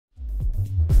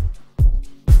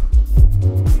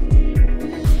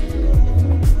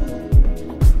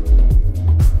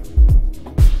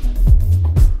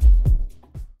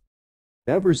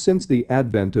Ever since the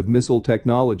advent of missile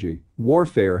technology,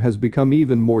 warfare has become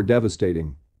even more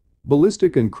devastating.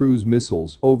 Ballistic and cruise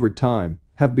missiles, over time,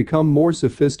 have become more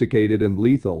sophisticated and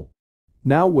lethal.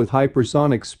 Now with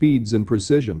hypersonic speeds and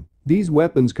precision, these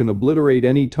weapons can obliterate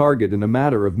any target in a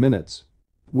matter of minutes,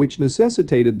 which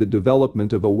necessitated the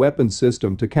development of a weapons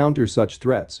system to counter such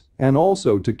threats and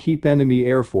also to keep enemy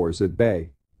air force at bay.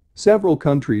 Several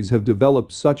countries have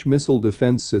developed such missile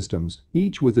defense systems,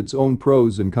 each with its own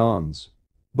pros and cons.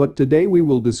 But today we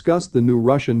will discuss the new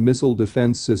Russian missile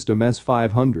defense system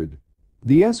S-500.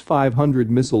 The S-500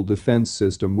 missile defense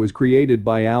system was created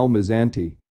by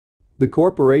Almaz-Antey. The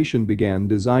corporation began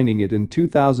designing it in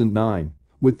 2009,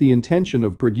 with the intention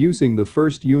of producing the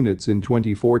first units in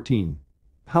 2014.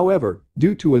 However,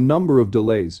 due to a number of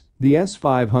delays, the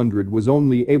S-500 was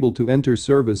only able to enter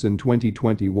service in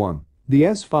 2021. The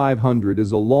S-500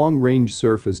 is a long-range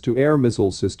surface-to-air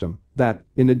missile system that,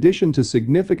 in addition to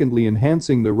significantly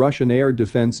enhancing the Russian air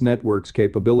defense network's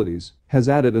capabilities, has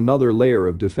added another layer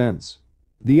of defense.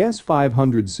 The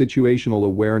S-500's situational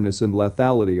awareness and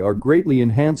lethality are greatly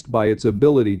enhanced by its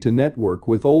ability to network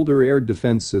with older air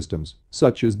defense systems,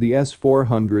 such as the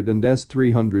S-400 and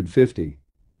S-350.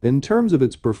 In terms of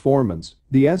its performance,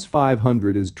 the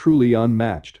S-500 is truly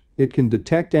unmatched. It can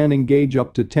detect and engage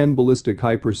up to 10 ballistic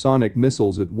hypersonic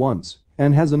missiles at once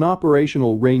and has an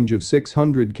operational range of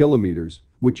 600 kilometers,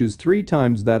 which is 3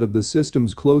 times that of the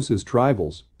system's closest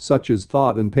rivals, such as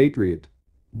Thought and Patriot,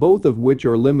 both of which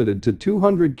are limited to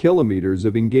 200 kilometers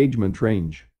of engagement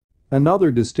range.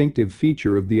 Another distinctive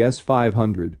feature of the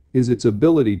S-500 is its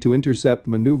ability to intercept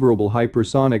maneuverable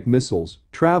hypersonic missiles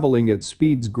traveling at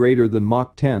speeds greater than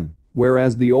Mach 10,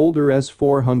 whereas the older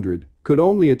S-400 could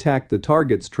only attack the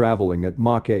targets traveling at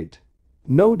Mach 8.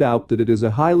 No doubt that it is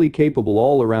a highly capable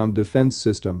all-around defense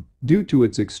system due to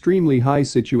its extremely high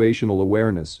situational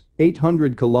awareness,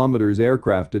 800 km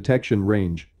aircraft detection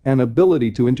range, and ability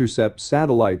to intercept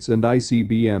satellites and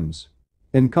ICBMs.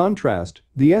 In contrast,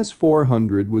 the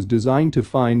S-400 was designed to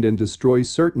find and destroy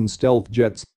certain stealth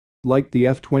jets like the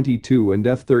F-22 and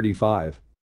F-35.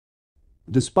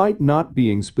 Despite not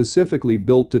being specifically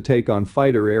built to take on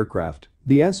fighter aircraft,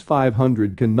 the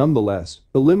S-500 can nonetheless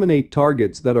eliminate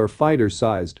targets that are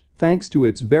fighter-sized thanks to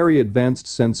its very advanced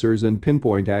sensors and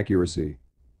pinpoint accuracy.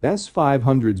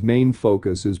 S-500's main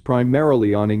focus is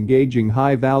primarily on engaging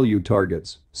high-value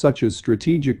targets such as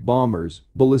strategic bombers,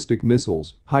 ballistic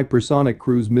missiles, hypersonic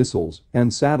cruise missiles,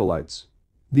 and satellites.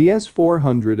 The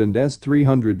S-400 and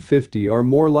S-350 are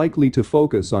more likely to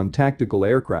focus on tactical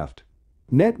aircraft.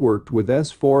 Networked with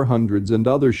S-400s and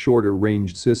other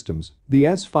shorter-ranged systems, the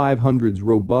S-500's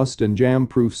robust and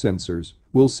jam-proof sensors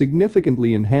will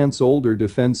significantly enhance older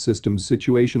defense systems'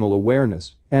 situational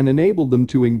awareness and enable them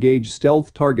to engage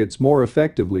stealth targets more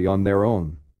effectively on their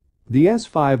own. The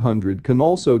S-500 can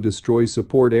also destroy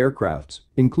support aircrafts,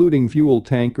 including fuel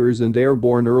tankers and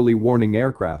airborne early warning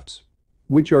aircrafts,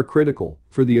 which are critical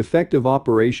for the effective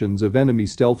operations of enemy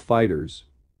stealth fighters.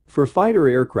 For fighter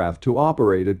aircraft to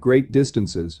operate at great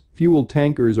distances, fuel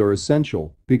tankers are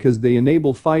essential because they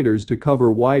enable fighters to cover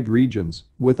wide regions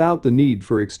without the need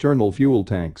for external fuel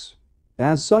tanks.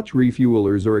 As such,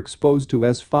 refuelers are exposed to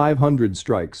S-500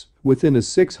 strikes within a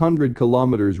 600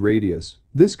 km radius.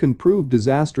 This can prove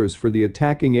disastrous for the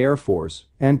attacking air force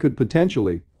and could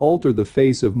potentially alter the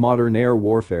face of modern air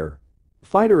warfare.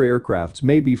 Fighter aircrafts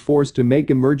may be forced to make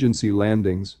emergency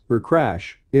landings or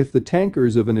crash if the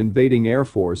tankers of an invading air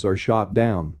force are shot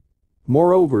down.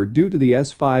 Moreover, due to the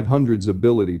S-500's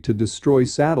ability to destroy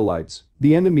satellites,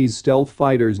 the enemy's stealth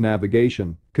fighters'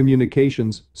 navigation,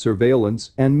 communications,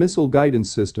 surveillance, and missile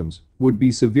guidance systems would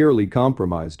be severely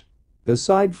compromised.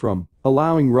 Aside from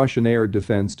allowing Russian air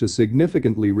defense to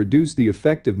significantly reduce the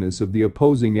effectiveness of the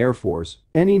opposing air force,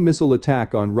 any missile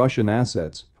attack on Russian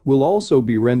assets will also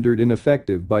be rendered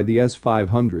ineffective by the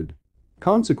S-500.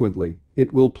 Consequently,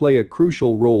 it will play a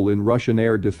crucial role in Russian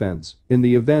air defense in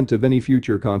the event of any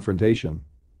future confrontation.